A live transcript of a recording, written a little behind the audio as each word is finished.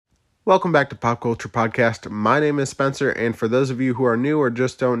Welcome back to Pop Culture Podcast. My name is Spencer, and for those of you who are new or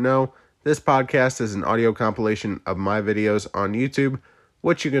just don't know, this podcast is an audio compilation of my videos on YouTube,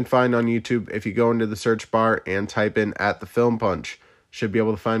 which you can find on YouTube if you go into the search bar and type in @The Film Punch. Should be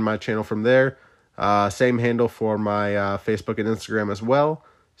able to find my channel from there. Same handle for my Facebook and Instagram as well.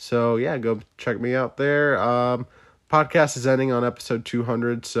 So yeah, go check me out there. Podcast is ending on episode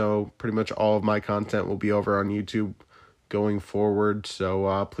 200, so pretty much all of my content will be over on YouTube going forward,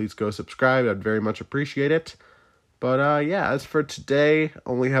 so please go subscribe. I'd very much appreciate it. But yeah, as for today,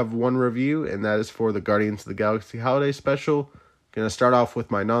 only have one review, and that is for the Guardians of the Galaxy Holiday Special. Gonna start off with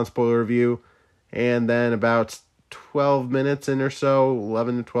my non-spoiler review, and then about 12 minutes in or so,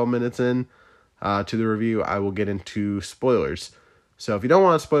 11 to 12 minutes in to the review, I will get into spoilers. So if you don't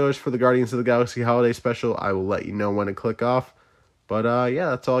want spoilers for the Guardians of the Galaxy Holiday Special, I will let you know when to click off. But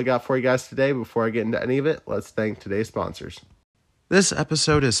yeah, that's all I got for you guys today. Before I get into any of it, let's thank today's sponsors. This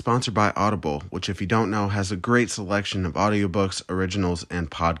episode is sponsored by Audible, which, if you don't know, has a great selection of audiobooks, originals, and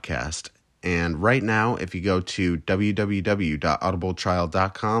podcasts. And right now, if you go to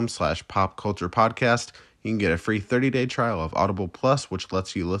www.audibletrial.com/popculturepodcast, you can get a free 30-day trial of Audible Plus, which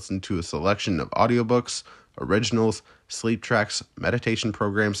lets you listen to a selection of audiobooks, originals, sleep tracks, meditation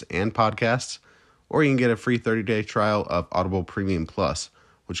programs, and podcasts. Or you can get a free 30-day trial of Audible Premium Plus,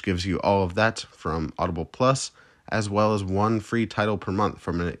 which gives you all of that from Audible Plus, as well as one free title per month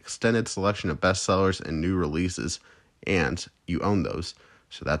from an extended selection of bestsellers and new releases, and you own those,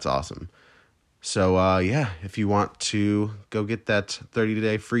 so that's awesome. So yeah, if you want to go get that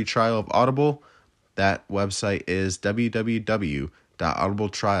 30-day free trial of Audible, that website is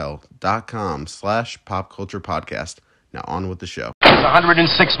www.audibletrial.com/popculturepodcast. Now on with the show. It's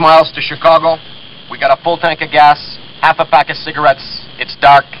 106 miles to Chicago. We got a full tank of gas, half a pack of cigarettes, it's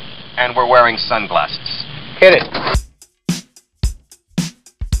dark, and we're wearing sunglasses. Hit it.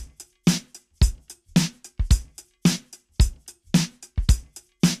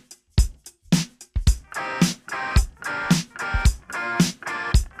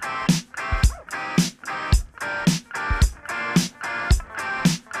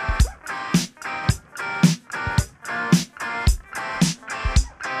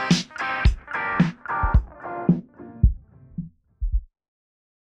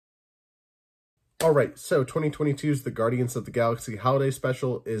 Alright, so 2022's The Guardians of the Galaxy Holiday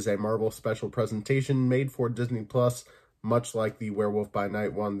Special is a Marvel special presentation made for Disney Plus, much like the Werewolf by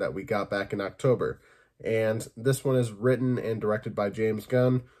Night one that we got back in October. And this one is written and directed by James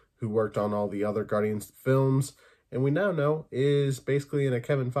Gunn, who worked on all the other Guardians films, and we now know is basically in a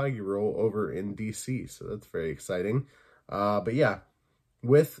Kevin Feige role over in DC, so that's very exciting. But yeah,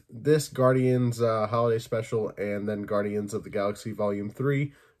 with this Guardians Holiday Special and then Guardians of the Galaxy Volume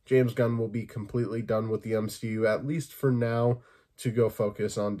 3, James Gunn will be completely done with the MCU, at least for now, to go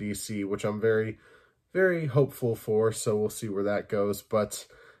focus on DC, which I'm very, very hopeful for, so we'll see where that goes. But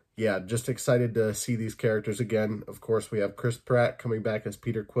yeah, just excited to see these characters again. Of course, we have Chris Pratt coming back as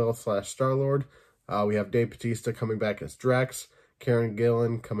Peter Quill / Star-Lord. We have Dave Bautista coming back as Drax, Karen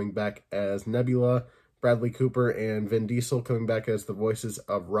Gillan coming back as Nebula, Bradley Cooper and Vin Diesel coming back as the voices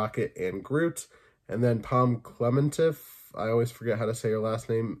of Rocket and Groot, and then Pom Klementieff, I always forget how to say her last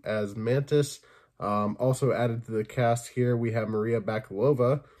name, as Mantis. Also added to the cast here, we have Maria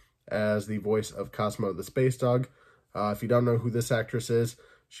Bakalova as the voice of Cosmo the Space Dog. If you don't know who this actress is,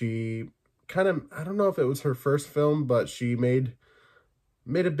 she kind of, I don't know if it was her first film, but she made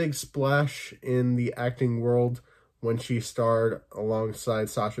a big splash in the acting world when she starred alongside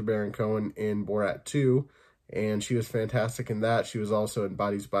Sacha Baron Cohen in Borat 2, and she was fantastic in that. She was also in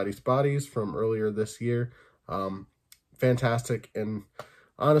Bodies, Bodies, Bodies from earlier this year. Fantastic, and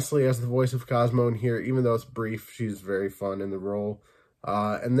honestly, as the voice of Cosmo in here, even though it's brief, she's very fun in the role.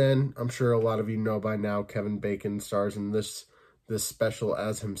 And then, I'm sure a lot of you know by now, Kevin Bacon stars in this special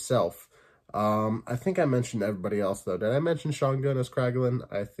as himself. I think I mentioned everybody else, though. Did I mention Sean Gunn as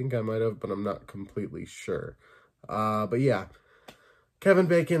Kraglin? I think I might have, but I'm not completely sure. But yeah, Kevin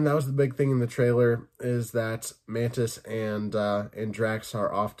Bacon, that was the big thing in the trailer, is that Mantis and Drax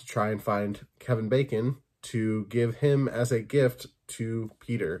are off to try and find Kevin Bacon to give him as a gift to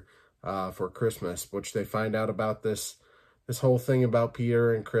Peter for Christmas, which they find out about this whole thing about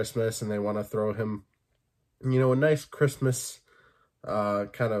Peter and Christmas, and they want to throw him, you know, a nice Christmas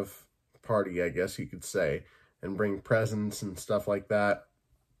kind of party, I guess you could say, and bring presents and stuff like that,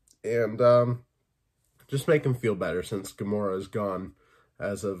 and just make him feel better since Gamora is gone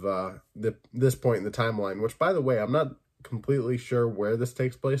as of this point in the timeline, which, by the way, I'm not completely sure where this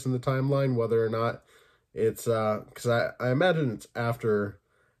takes place in the timeline, whether or not it's, because I imagine it's after,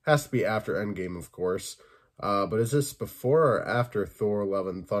 has to be after Endgame, of course, But is this before or after Thor: Love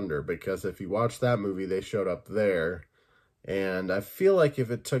and Thunder? Because if you watch that movie, they showed up there. And I feel like if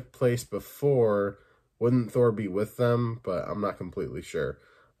it took place before, wouldn't Thor be with them? But I'm not completely sure.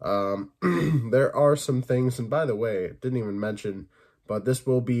 There are some things, and by the way, didn't even mention, but this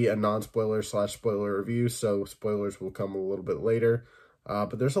will be a non-spoiler / spoiler review, so spoilers will come a little bit later.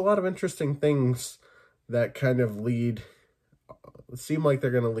 But there's a lot of interesting things that kind of seem like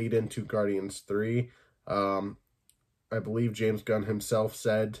they're going to lead into Guardians 3. I believe James Gunn himself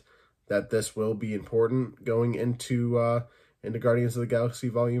said that this will be important going into Guardians of the Galaxy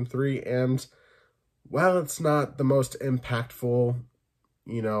Volume 3, and while it's not the most impactful,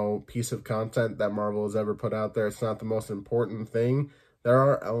 piece of content that Marvel has ever put out there, it's not the most important thing. There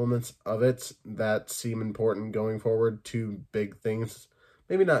are elements of it that seem important going forward, two big things.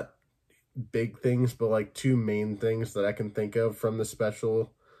 Maybe not big things, but like two main things that I can think of from the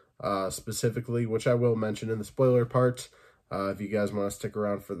special specifically, which I will mention in the spoiler part if you guys want to stick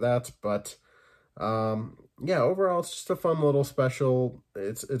around for that. But yeah, overall, it's just a fun little special.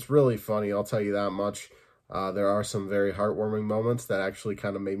 It's really funny, I'll tell you that much. There are some very heartwarming moments that actually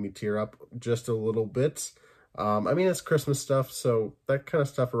kind of made me tear up just a little bit. I mean, it's Christmas stuff, so that kind of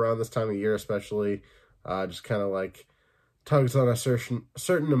stuff around this time of year especially just kind of like tugs on a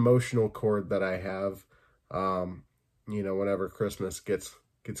certain emotional chord that I have, whenever Christmas gets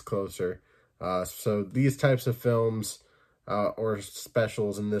closer. So these types of films, or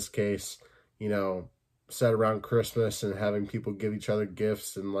specials in this case, set around Christmas and having people give each other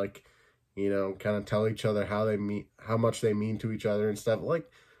gifts and like, kind of tell each other how much they mean to each other and stuff. Like,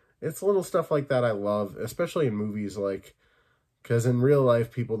 it's little stuff like that I love, especially in movies, like, because in real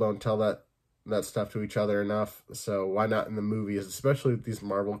life, people don't tell that stuff to each other enough, so why not in the movies, especially with these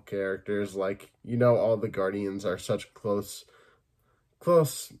Marvel characters, like, all the Guardians are such close,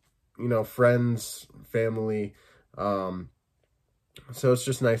 friends, family, so it's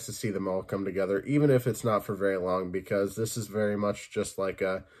just nice to see them all come together, even if it's not for very long, because this is very much just like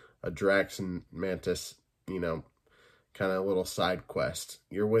a Drax and Mantis, kind of little side quest.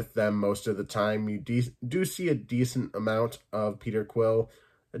 You're with them most of the time. You do see a decent amount of Peter Quill,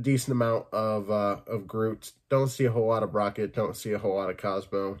 a decent amount of Groot. Don't see a whole lot of Rocket. Don't see a whole lot of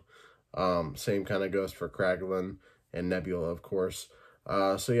Cosmo. Same kind of goes for Kraglin and Nebula, of course.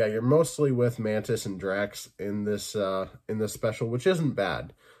 So yeah, you're mostly with Mantis and Drax in this special, which isn't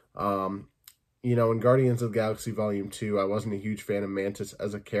bad. In Guardians of the Galaxy Volume 2, I wasn't a huge fan of Mantis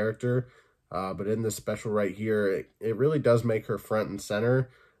as a character, but in this special right here, it really does make her front and center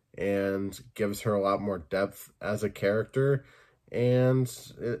and gives her a lot more depth as a character, and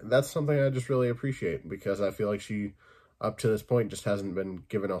that's something I just really appreciate, because I feel like she, up to this point, just hasn't been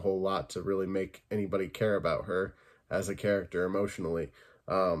given a whole lot to really make anybody care about her as a character emotionally.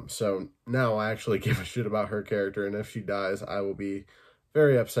 So now I actually give a shit about her character, and if she dies, I will be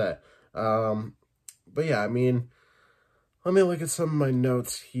very upset. But yeah, I mean, let me look at some of my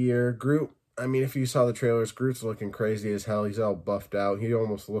notes here. Groot, I mean, if you saw the trailers, Groot's looking crazy as hell. He's all buffed out. He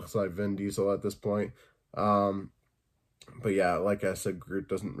almost looks like Vin Diesel at this point. But yeah, like I said, Groot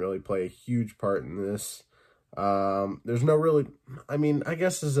doesn't really play a huge part in this. There's no really, I mean, I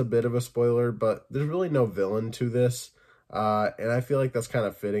guess this is a bit of a spoiler, but there's really no villain to this. And I feel like that's kind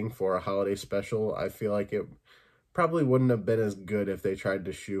of fitting for a holiday special. I feel like it probably wouldn't have been as good if they tried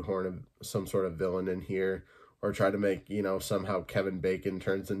to shoehorn some sort of villain in here, or try to make, somehow Kevin Bacon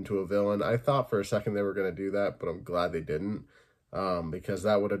turns into a villain. I thought for a second they were going to do that, but I'm glad they didn't, because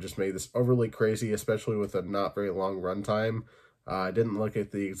that would have just made this overly crazy, especially with a not very long runtime. I didn't look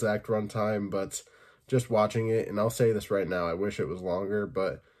at the exact runtime, but just watching it, and I'll say this right now, I wish it was longer,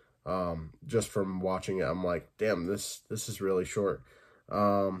 but just from watching it, I'm like, damn, this is really short.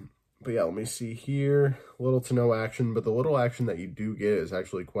 But yeah, let me see here. Little to no action, but the little action that you do get is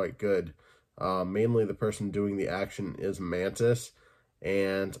actually quite good. Mainly the person doing the action is Mantis,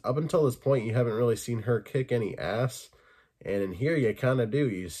 and up until this point, you haven't really seen her kick any ass, and in here, you kind of do.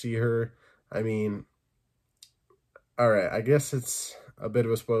 You see her, I mean, alright, I guess it's a bit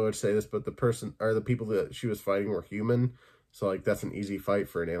of a spoiler to say this, but the people that she was fighting were human, so, like, that's an easy fight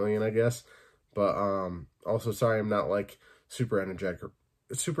for an alien, I guess. But, also, sorry, I'm not, like, super energetic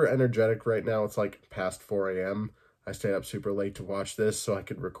right now. It's, like, past 4 a.m. I stayed up super late to watch this so I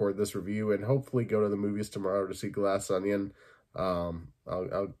could record this review and hopefully go to the movies tomorrow to see Glass Onion.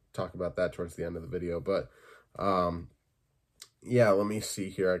 I'll talk about that towards the end of the video. But, yeah, let me see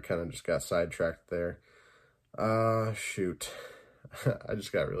here. I kind of just got sidetracked there. Shoot. I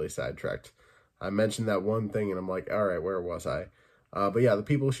just got really sidetracked. I mentioned that one thing, and I'm like, all right, where was I? But yeah, the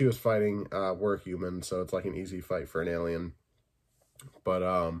people she was fighting were human, so it's like an easy fight for an alien. But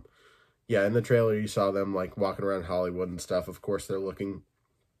yeah, in the trailer you saw them like walking around Hollywood and stuff. Of course they're looking,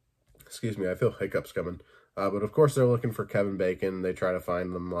 excuse me, I feel hiccups coming. But of course they're looking for Kevin Bacon. They try to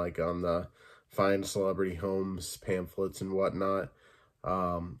find them like on the Find Celebrity Homes pamphlets and whatnot.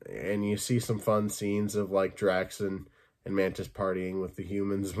 And you see some fun scenes of like Drax and Mantis partying with the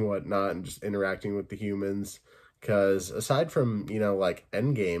humans and whatnot and just interacting with the humans. Because aside from, you know, like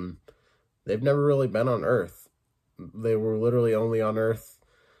Endgame, they've never really been on Earth. They were literally only on Earth.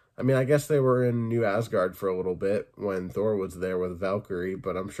 I mean, I guess they were in New Asgard for a little bit when Thor was there with Valkyrie,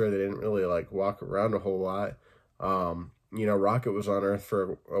 but I'm sure they didn't really like walk around a whole lot. You know, Rocket was on Earth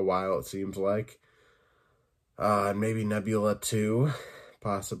for a while, it seems like. Maybe Nebula too,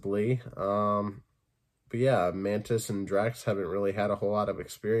 possibly. But yeah, Mantis and Drax haven't really had a whole lot of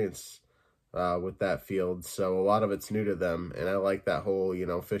experience with that field, so a lot of it's new to them, and I like that whole, you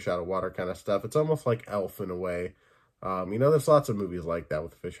know, fish out of water kind of stuff. It's almost like Elf in a way. You know, there's lots of movies like that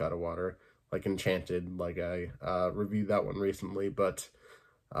with fish out of water, like Enchanted, like I reviewed that one recently, but,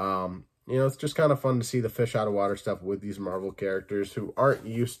 you know, it's just kind of fun to see the fish out of water stuff with these Marvel characters who aren't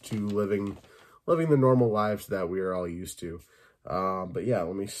used to living the normal lives that we are all used to. But yeah,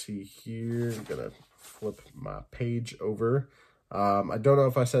 let me see here. I'm gonna flip my page over. I don't know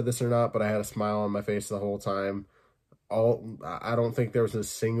if I said this or not, but I had a smile on my face the whole time. I don't think there was a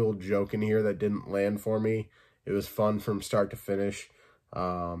single joke in here that didn't land for me. It was fun from start to finish.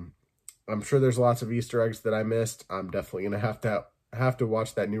 I'm sure there's lots of Easter eggs that I missed. I'm definitely gonna have to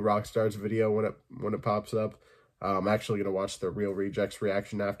watch that new Rockstars video when it pops up. I'm actually gonna watch the Real Rejects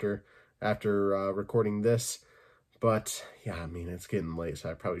reaction after recording this. But yeah, I mean, it's getting late, so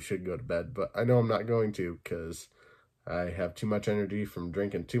I probably should go to bed. But I know I'm not going to because I have too much energy from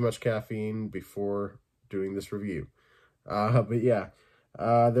drinking too much caffeine before doing this review. But yeah,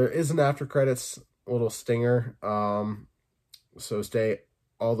 there is an after credits little stinger. So stay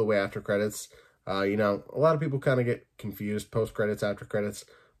all the way after credits. You know, a lot of people kind of get confused. Post credits, after credits.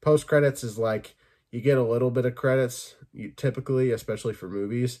 Post credits is like you get a little bit of credits, typically, especially for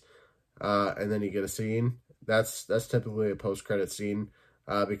movies, and then you get a scene. That's typically a post credit scene,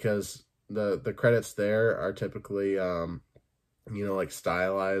 because the credits there are typically you know, like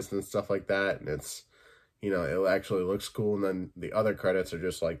stylized and stuff like that, and it's, you know, it actually looks cool, and then the other credits are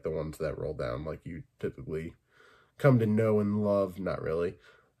just like the ones that roll down, like you typically come to know and love. Not really.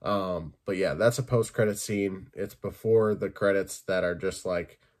 But yeah, that's a post-credit scene. It's before the credits that are just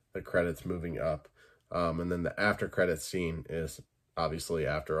like the credits moving up. And then the after-credits scene is obviously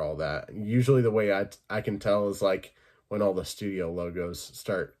after all that. Usually the way I can tell is like when all the studio logos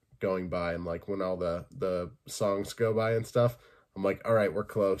start going by and like when all the songs go by and stuff. I'm like, all right, we're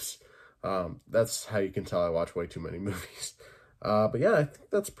close. That's how you can tell I watch way too many movies. But yeah, I think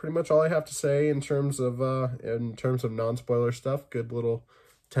that's pretty much all I have to say in terms of non-spoiler stuff. Good little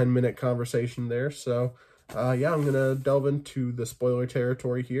 10-minute conversation there. So yeah, I'm gonna delve into the spoiler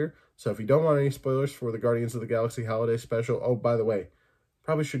territory here. So if you don't want any spoilers for the Guardians of the Galaxy Holiday Special, oh, by the way,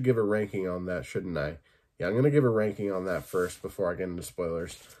 probably should give a ranking on that, shouldn't I? Yeah, I'm gonna give a ranking on that first before I get into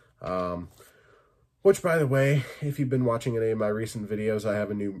spoilers. Which, by the way, if you've been watching any of my recent videos, I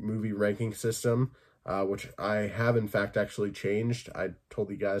have a new movie ranking system, which I have, in fact, actually changed. I told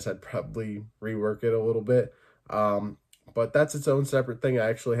you guys I'd probably rework it a little bit, but that's its own separate thing. I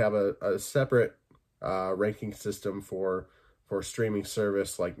actually have a separate ranking system for streaming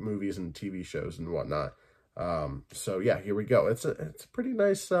service, like movies and TV shows and whatnot. So yeah, here we go. It's a pretty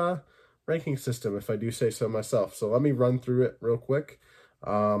nice ranking system, if I do say so myself. So let me run through it real quick.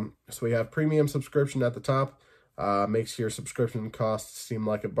 So we have premium subscription at the top, makes your subscription costs seem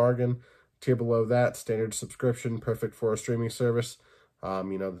like a bargain. Tier below that, standard subscription, perfect for a streaming service.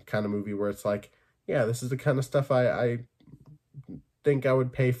 You know, the kind of movie where it's like, yeah, this is the kind of stuff I think I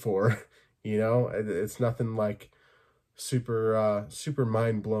would pay for. You know, it's nothing like super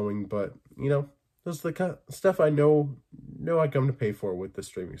mind-blowing, but you know, this is the kind of stuff I know I come to pay for with the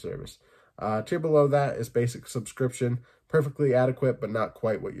streaming service. Tier below that is basic subscription, perfectly adequate, but not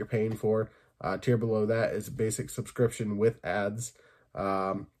quite what you're paying for. Tier below that is basic subscription with ads.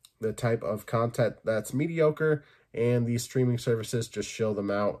 The type of content that's mediocre, and these streaming services just shill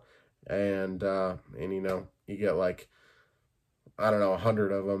them out, and you know, you get like, I don't know,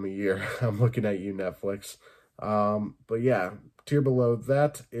 100 of them a year. I'm looking at you, Netflix. But yeah, tier below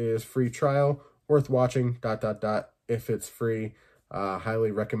that is free trial, worth watching, ... if it's free.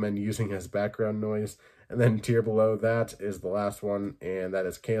 Highly recommend using as background noise. And then tier below that is the last one, and that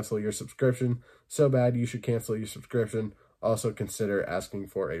is cancel your subscription. So bad you should cancel your subscription. Also consider asking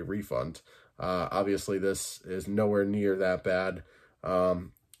for a refund. Obviously this is nowhere near that bad.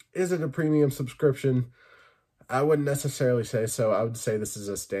 Is it a premium subscription? I wouldn't necessarily say so. I would say this is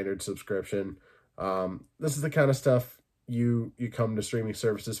a standard subscription. This is the kind of stuff you come to streaming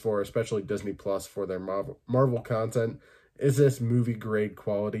services for, especially Disney Plus, for their Marvel content. Is this movie grade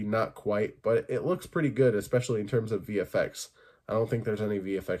quality? Not quite, but it looks pretty good, especially in terms of VFX. I don't think there's any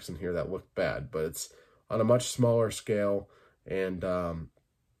VFX in here that look bad, but it's on a much smaller scale and,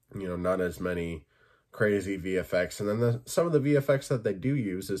 you know, not as many crazy VFX. And then some of the VFX that they do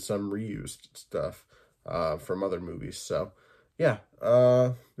use is some reused stuff from other movies. So, yeah,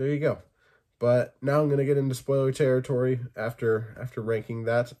 there you go. But now I'm going to get into spoiler territory after ranking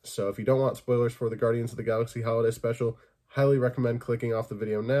that. So if you don't want spoilers for the Guardians of the Galaxy Holiday Special, highly recommend clicking off the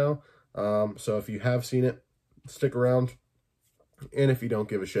video now. So if you have seen it, stick around. And if you don't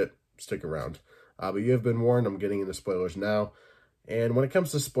give a shit, stick around. But you have been warned, I'm getting into spoilers now. And when it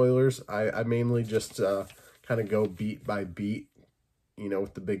comes to spoilers, I mainly just kind of go beat by beat, you know,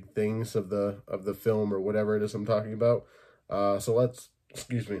 with the big things of the film or whatever it is I'm talking about. So let's,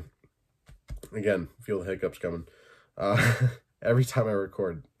 excuse me, again, feel the hiccups coming. Every time I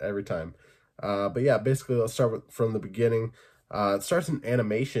record, every time. But yeah, basically let's start from the beginning. It starts in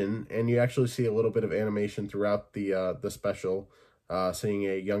animation, and you actually see a little bit of animation throughout the special, seeing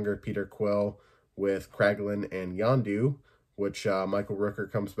a younger Peter Quill with Kraglin and Yondu, which Michael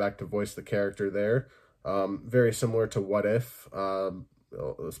Rooker comes back to voice the character there. Very similar to What If,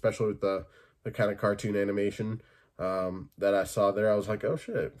 especially with the kind of cartoon animation that I saw there. I was like, oh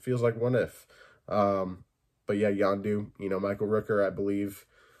shit, it feels like What If. But yeah, Yondu, you know, Michael Rooker, I believe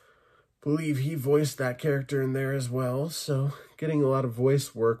he voiced that character in there as well. So getting a lot of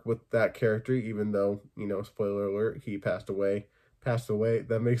voice work with that character, even though, you know, spoiler alert, he passed away.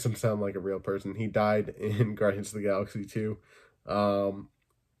 That makes him sound like a real person. He died in Guardians of the Galaxy 2.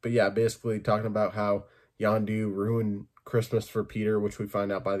 But yeah, basically talking about how Yondu ruined Christmas for Peter, which we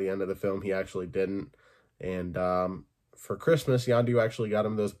find out by the end of the film he actually didn't. And for Christmas, Yondu actually got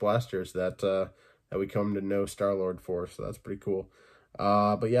him those blasters that we come to know Star-Lord for, so that's pretty cool.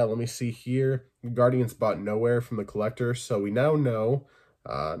 But yeah, let me see here. Guardians bought Nowhere from the Collector, so we now know,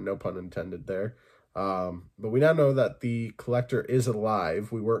 no pun intended there, but we now know that the Collector is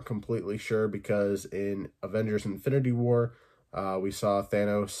alive. We weren't completely sure because in Avengers Infinity War, we saw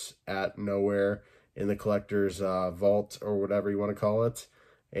Thanos at Nowhere in the Collector's vault, or whatever you want to call it,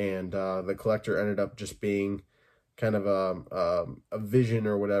 and the Collector ended up just being kind of a vision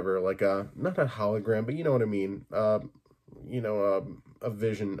or whatever, like not a hologram, but you know what I mean, you know, a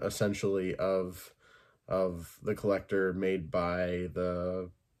vision essentially of the Collector made by the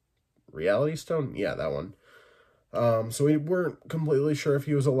Reality Stone. Yeah, that one. So we weren't completely sure if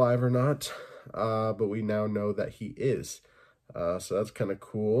he was alive or not, but we now know that he is. So that's kind of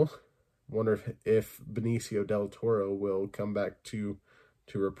cool. Wonder if Benicio del Toro will come back to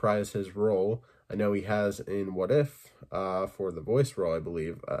reprise his role. I know he has in What If, for the voice role, I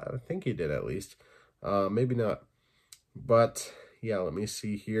believe. I think he did, at least. Maybe not. But yeah, let me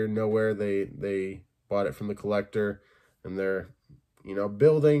see here. Nowhere, they bought it from the Collector, and they're, you know,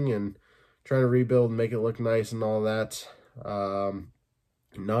 building and trying to rebuild and make it look nice and all that.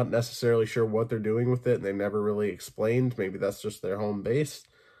 Not necessarily sure what they're doing with it. They never really explained. Maybe that's just their home base.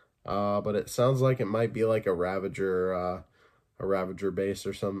 But it sounds like it might be like a Ravager base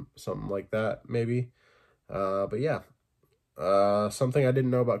or something like that, maybe. But yeah, something I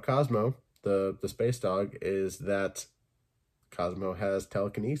didn't know about Cosmo, the space dog, is that Cosmo has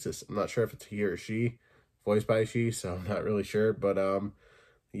telekinesis. I'm not sure if it's he or she, voiced by she, so I'm not really sure. But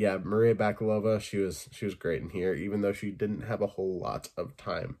yeah, Maria Bakalova, she was great in here, even though she didn't have a whole lot of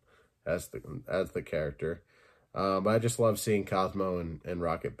time as the character. But I just love seeing Cosmo and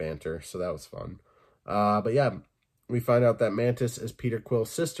Rocket banter, so that was fun. But yeah, we find out that Mantis is Peter Quill's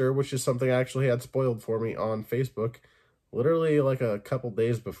sister, which is something I actually had spoiled for me on Facebook, literally like a couple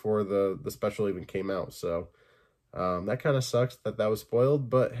days before the special even came out. So that kind of sucks that was spoiled,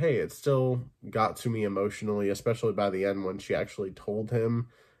 but hey, it still got to me emotionally, especially by the end when she actually told him,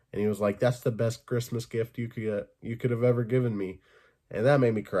 and he was like, "That's the best Christmas gift you could have ever given me," and that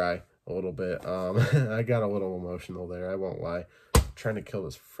made me cry a little bit. I got a little emotional there, I won't lie. I'm trying to kill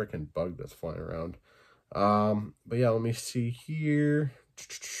this freaking bug that's flying around. But yeah, let me see here.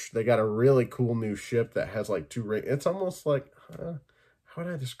 They got a really cool new ship that has like two rings. It's almost like, how would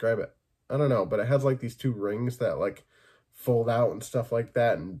I describe it? I don't know, but it has like these two rings that like fold out and stuff like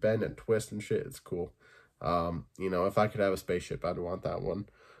that and bend and twist and shit. It's cool. You know, if I could have a spaceship, I'd want that one.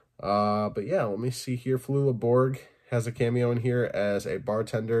 But yeah, let me see here. Flula Borg has a cameo in here as a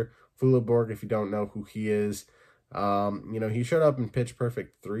bartender. Flula Borg, if you don't know who he is, you know, he showed up in Pitch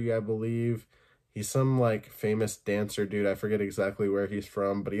Perfect 3, I believe. He's some like famous dancer dude. I forget exactly where he's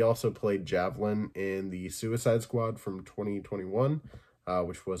from, but he also played Javelin in the Suicide Squad from 2021,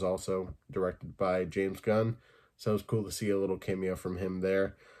 which was also directed by James Gunn. So it was cool to see a little cameo from him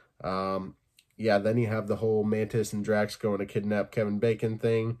there. Yeah, then you have the whole Mantis and Drax going to kidnap Kevin Bacon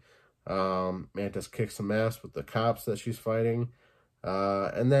thing. Mantis kicks some ass with the cops that she's fighting.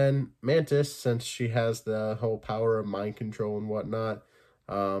 And then Mantis, since she has the whole power of mind control and whatnot,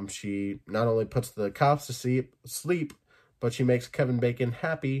 she not only puts the cops to sleep, but she makes Kevin Bacon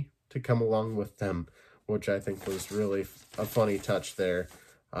happy to come along with them, which I think was really a funny touch there.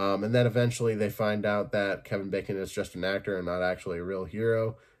 And then eventually they find out that Kevin Bacon is just an actor and not actually a real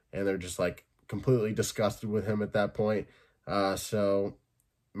hero, and they're just like completely disgusted with him at that point. So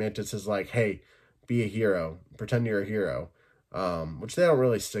Mantis is like, hey, be a hero, pretend you're a hero. Which they don't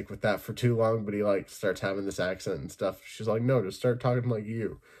really stick with that for too long, but he like starts having this accent and stuff. She's like, no, just start talking like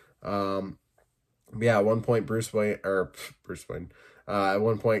you. Yeah, at one point Bruce Wayne, at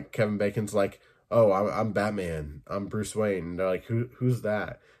one point Kevin Bacon's like, oh, I'm Batman, I'm Bruce Wayne. And they're like, who's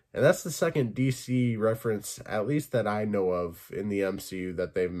that? And that's the second DC reference, at least that I know of in the MCU,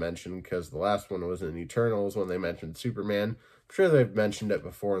 that they've mentioned, because the last one was in Eternals when they mentioned Superman. I'm sure they've mentioned it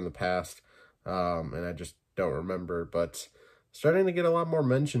before in the past, and I just don't remember, but starting to get a lot more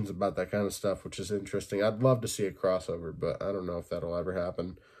mentions about that kind of stuff, which is interesting. I'd love to see a crossover, but I don't know if that'll ever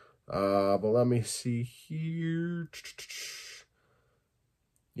happen. But let me see here.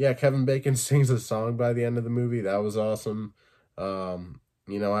 Yeah, Kevin Bacon sings a song by the end of the movie. That was awesome.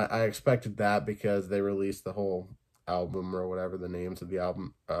 You know, I expected that because they released the whole album, or whatever the names of the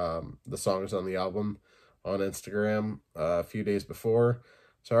album, the songs on the album on Instagram a few days before.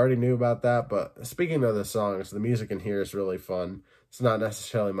 So I already knew about that, but speaking of the songs, the music in here is really fun. It's not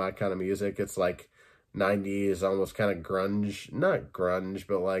necessarily my kind of music. It's like 90s, almost kind of grunge. Not grunge,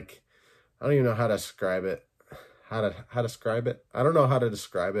 but like, I don't even know how to describe it. How to describe it? I don't know how to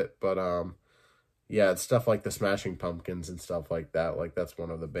describe it, but yeah, it's stuff like the Smashing Pumpkins and stuff like that. Like, that's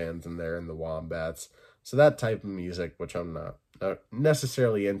one of the bands in there, and the Wombats. So that type of music, which I'm not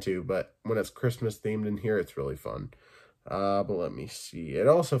necessarily into, but when it's Christmas themed in here, it's really fun. But let me see. It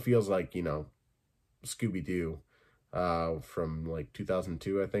also feels like, you know, Scooby-Doo from like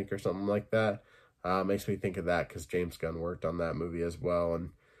 2002, I think, or something like that. Makes me think of that because James Gunn worked on that movie as well, and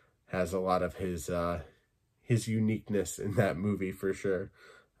has a lot of his uniqueness in that movie for sure,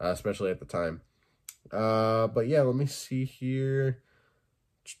 especially at the time. But yeah, let me see here.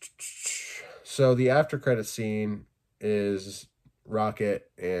 So the after credit scene is Rocket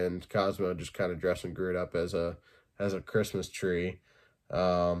and Cosmo just kind of dressing Groot up as a Christmas tree.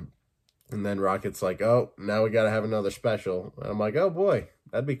 And then Rocket's like, oh, now we got to have another special. And I'm like, oh boy,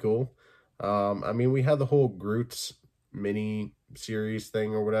 that'd be cool. I mean, we had the whole Groot's mini series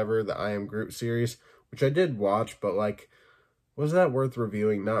thing or whatever, the I Am Groot series, which I did watch, but like, was that worth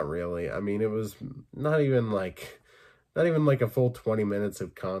reviewing? Not really. I mean, it was not even like a full 20 minutes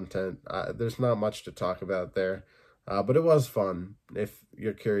of content. There's not much to talk about there. But it was fun. If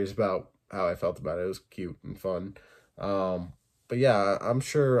you're curious about how I felt about it, it was cute and fun. But yeah, I'm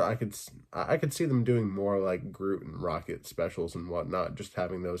sure I could see them doing more like Groot and Rocket specials and whatnot, just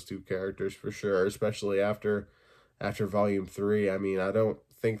having those two characters for sure, especially after Volume 3. I mean, I don't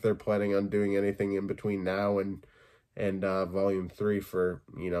think they're planning on doing anything in between now and Volume 3 for,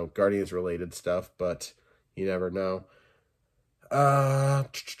 you know, Guardians related stuff, but you never know.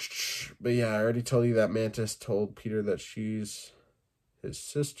 But yeah, I already told you that Mantis told Peter that she's his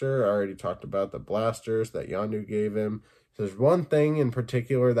sister. I already talked about the blasters that Yondu gave him. There's one thing in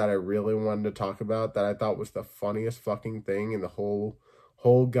particular that I really wanted to talk about that I thought was the funniest fucking thing in the whole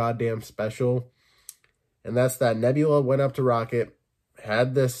goddamn special. And that's that Nebula went up to Rocket,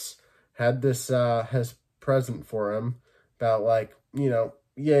 had this present for him, about like, you know,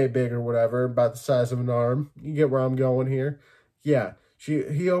 yay big or whatever, about the size of an arm. You get where I'm going here? Yeah.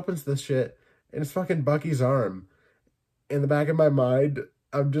 He opens this shit, and it's fucking Bucky's arm. In the back of my mind,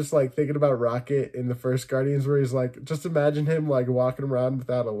 I'm just like thinking about Rocket in the first Guardians, where he's like, just imagine him like walking around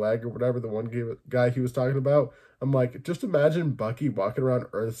without a leg or whatever, the one guy he was talking about. I'm like, just imagine Bucky walking around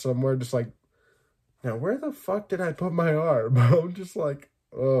Earth somewhere, just like, now where the fuck did I put my arm? I'm just like,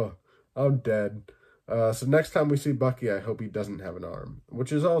 oh, I'm dead. So next time we see Bucky, I hope he doesn't have an arm,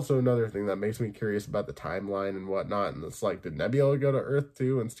 which is also another thing that makes me curious about the timeline and whatnot. And it's like, did Nebula go to Earth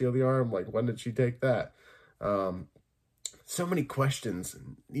too and steal the arm? Like, when did she take that? So many questions,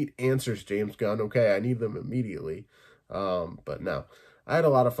 need answers, James Gunn. Okay, I need them immediately. But no, I had a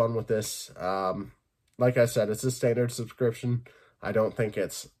lot of fun with this. Like I said, it's a standard subscription. I don't think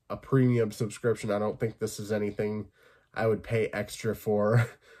it's a premium subscription. I don't think this is anything I would pay extra for.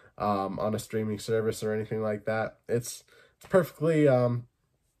 on a streaming service or anything like that. It's perfectly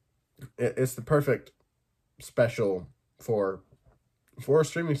it's the perfect special for a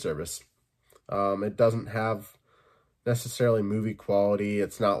streaming service. It doesn't have necessarily movie quality.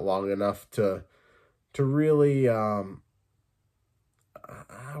 It's not long enough to really I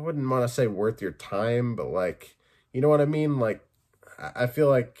wouldn't want to say worth your time, but like, you know what I mean? Like, I feel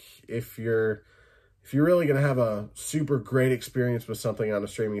like if you're really going to have a super great experience with something on a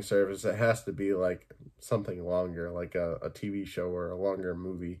streaming service, it has to be like something longer, like a TV show or a longer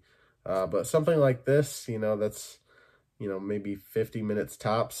movie. But something like this, that's, maybe 50 minutes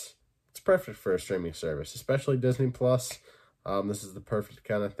tops, it's perfect for a streaming service, especially Disney Plus. This is the perfect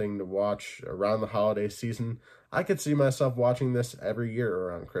kind of thing to watch around the holiday season. I could see myself watching this every year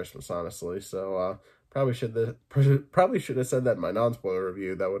around Christmas, honestly. So probably should have said that in my non-spoiler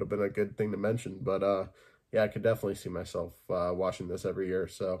review. That would have been a good thing to mention. But yeah, I could definitely see myself watching this every year.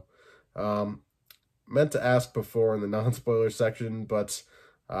 So meant to ask before in the non-spoiler section, but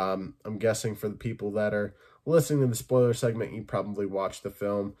I'm guessing for the people that are listening to the spoiler segment, you probably watched the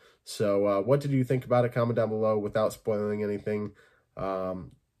film. So what did you think about it? Comment down below without spoiling anything.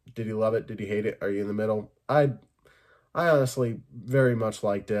 Did you love it? Did you hate it? Are you in the middle? I honestly very much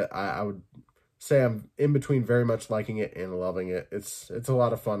liked it. I would say I'm in between very much liking it and loving it. It's a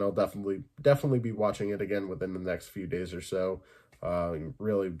lot of fun. I'll definitely be watching it again within the next few days or so.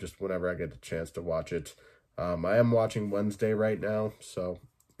 Really just whenever I get the chance to watch it. I am watching Wednesday right now, so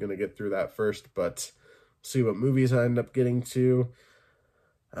I'm gonna get through that first, but see what movies I end up getting to.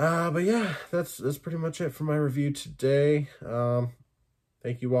 But yeah, that's pretty much it for my review today.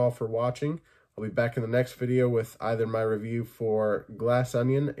 Thank you all for watching. I'll be back in the next video with either my review for Glass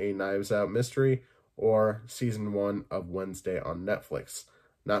Onion, a Knives Out mystery, or Season 1 of Wednesday on Netflix.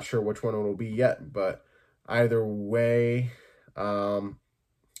 Not sure which one it will be yet, but either way,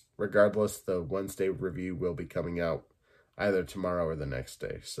 regardless, the Wednesday review will be coming out either tomorrow or the next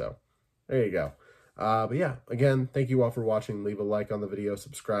day. So, there you go. But yeah, again, thank you all for watching. Leave a like on the video,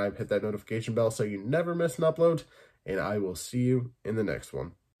 subscribe, hit that notification bell so you never miss an upload, and I will see you in the next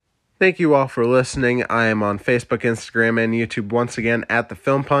one. Thank you all for listening. I am on Facebook, Instagram, and YouTube once again at The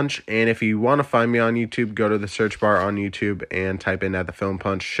Film Punch. And if you want to find me on YouTube, go to the search bar on YouTube and type in at The Film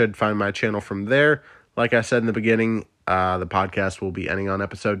Punch. Should find my channel from there. Like I said in the beginning, the podcast will be ending on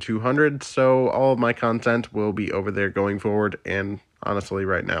episode 200. So all of my content will be over there going forward, and honestly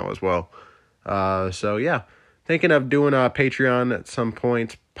right now as well. So yeah, thinking of doing a Patreon at some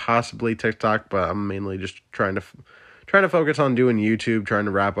point, possibly TikTok, but I'm mainly just trying to focus on doing YouTube, trying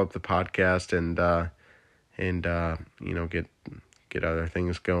to wrap up the podcast and get other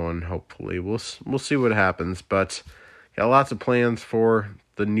things going. Hopefully we'll see what happens, but got lots of plans for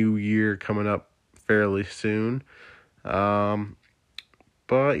the new year coming up fairly soon. But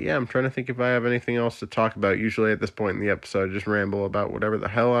yeah, I'm trying to think if I have anything else to talk about. Usually at this point in the episode, I just ramble about whatever the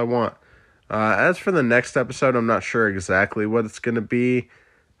hell I want. As for the next episode, I'm not sure exactly what it's going to be.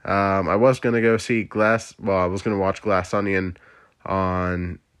 I was going to go see I was going to watch Glass Onion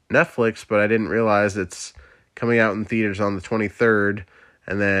on Netflix, but I didn't realize it's coming out in theaters on the 23rd,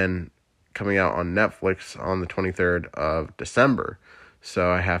 and then coming out on Netflix on the 23rd of December.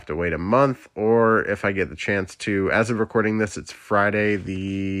 So I have to wait a month, or if I get the chance to, as of recording this, it's Friday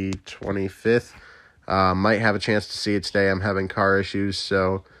the 25th. Might have a chance to see it today. I'm having car issues,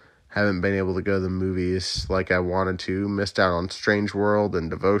 so haven't been able to go to the movies like I wanted to. Missed out on Strange World and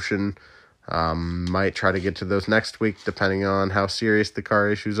Devotion. Might try to get to those next week, depending on how serious the car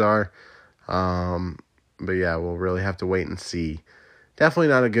issues are. But yeah, we'll really have to wait and see. Definitely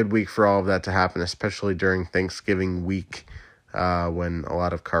not a good week for all of that to happen, especially during Thanksgiving week, when a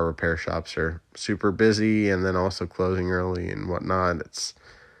lot of car repair shops are super busy and then also closing early and whatnot. It's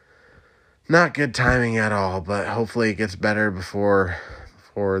not good timing at all, but hopefully it gets better before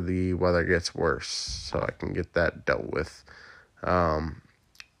the weather gets worse, so I can get that dealt with.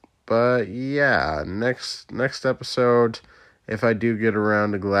 But yeah, next episode, if I do get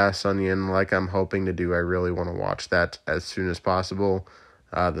around to Glass Onion like I'm hoping to do, I really want to watch that as soon as possible.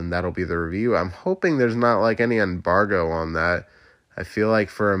 Then that'll be the review. I'm hoping there's not like any embargo on that. I feel like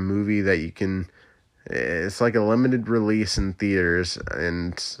for a movie that it's like a limited release in theaters,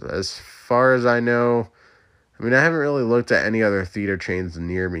 and as far as I know, I mean, I haven't really looked at any other theater chains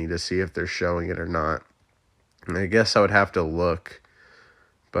near me to see if they're showing it or not. And I guess I would have to look.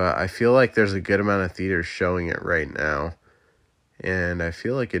 But I feel like there's a good amount of theaters showing it right now. And I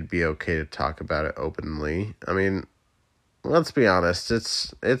feel like it'd be okay to talk about it openly. I mean, let's be honest.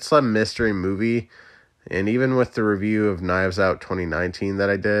 It's a mystery movie. And even with the review of Knives Out 2019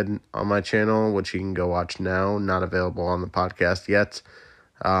 that I did on my channel, which you can go watch now, not available on the podcast yet,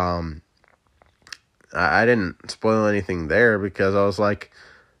 I didn't spoil anything there because I was like,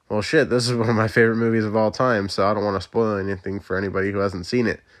 well, shit, this is one of my favorite movies of all time, so I don't want to spoil anything for anybody who hasn't seen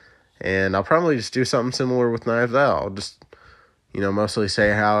it. And I'll probably just do something similar with Knives Out. I'll just, mostly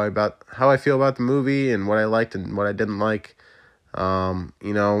say how I feel about the movie and what I liked and what I didn't like. From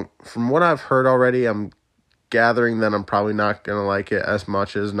what I've heard already, I'm gathering that I'm probably not going to like it as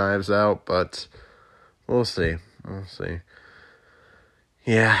much as Knives Out, but we'll see.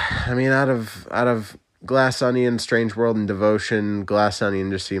 Yeah, I mean, out of Glass Onion, Strange World, and Devotion, Glass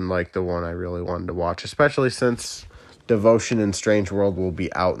Onion just seemed like the one I really wanted to watch, especially since Devotion and Strange World will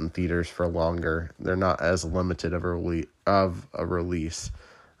be out in theaters for longer. They're not as limited of a release.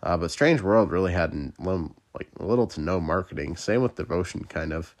 But Strange World really had little to no marketing. Same with Devotion,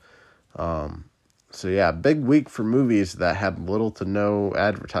 kind of. So yeah, big week for movies that had little to no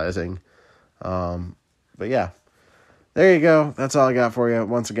advertising. But yeah, there you go. That's all I got for you.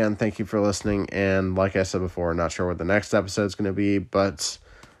 Once again, thank you for listening. And like I said before, not sure what the next episode's going to be, but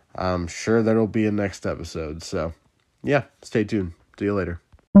I'm sure there'll be a next episode. So yeah, stay tuned. See you later.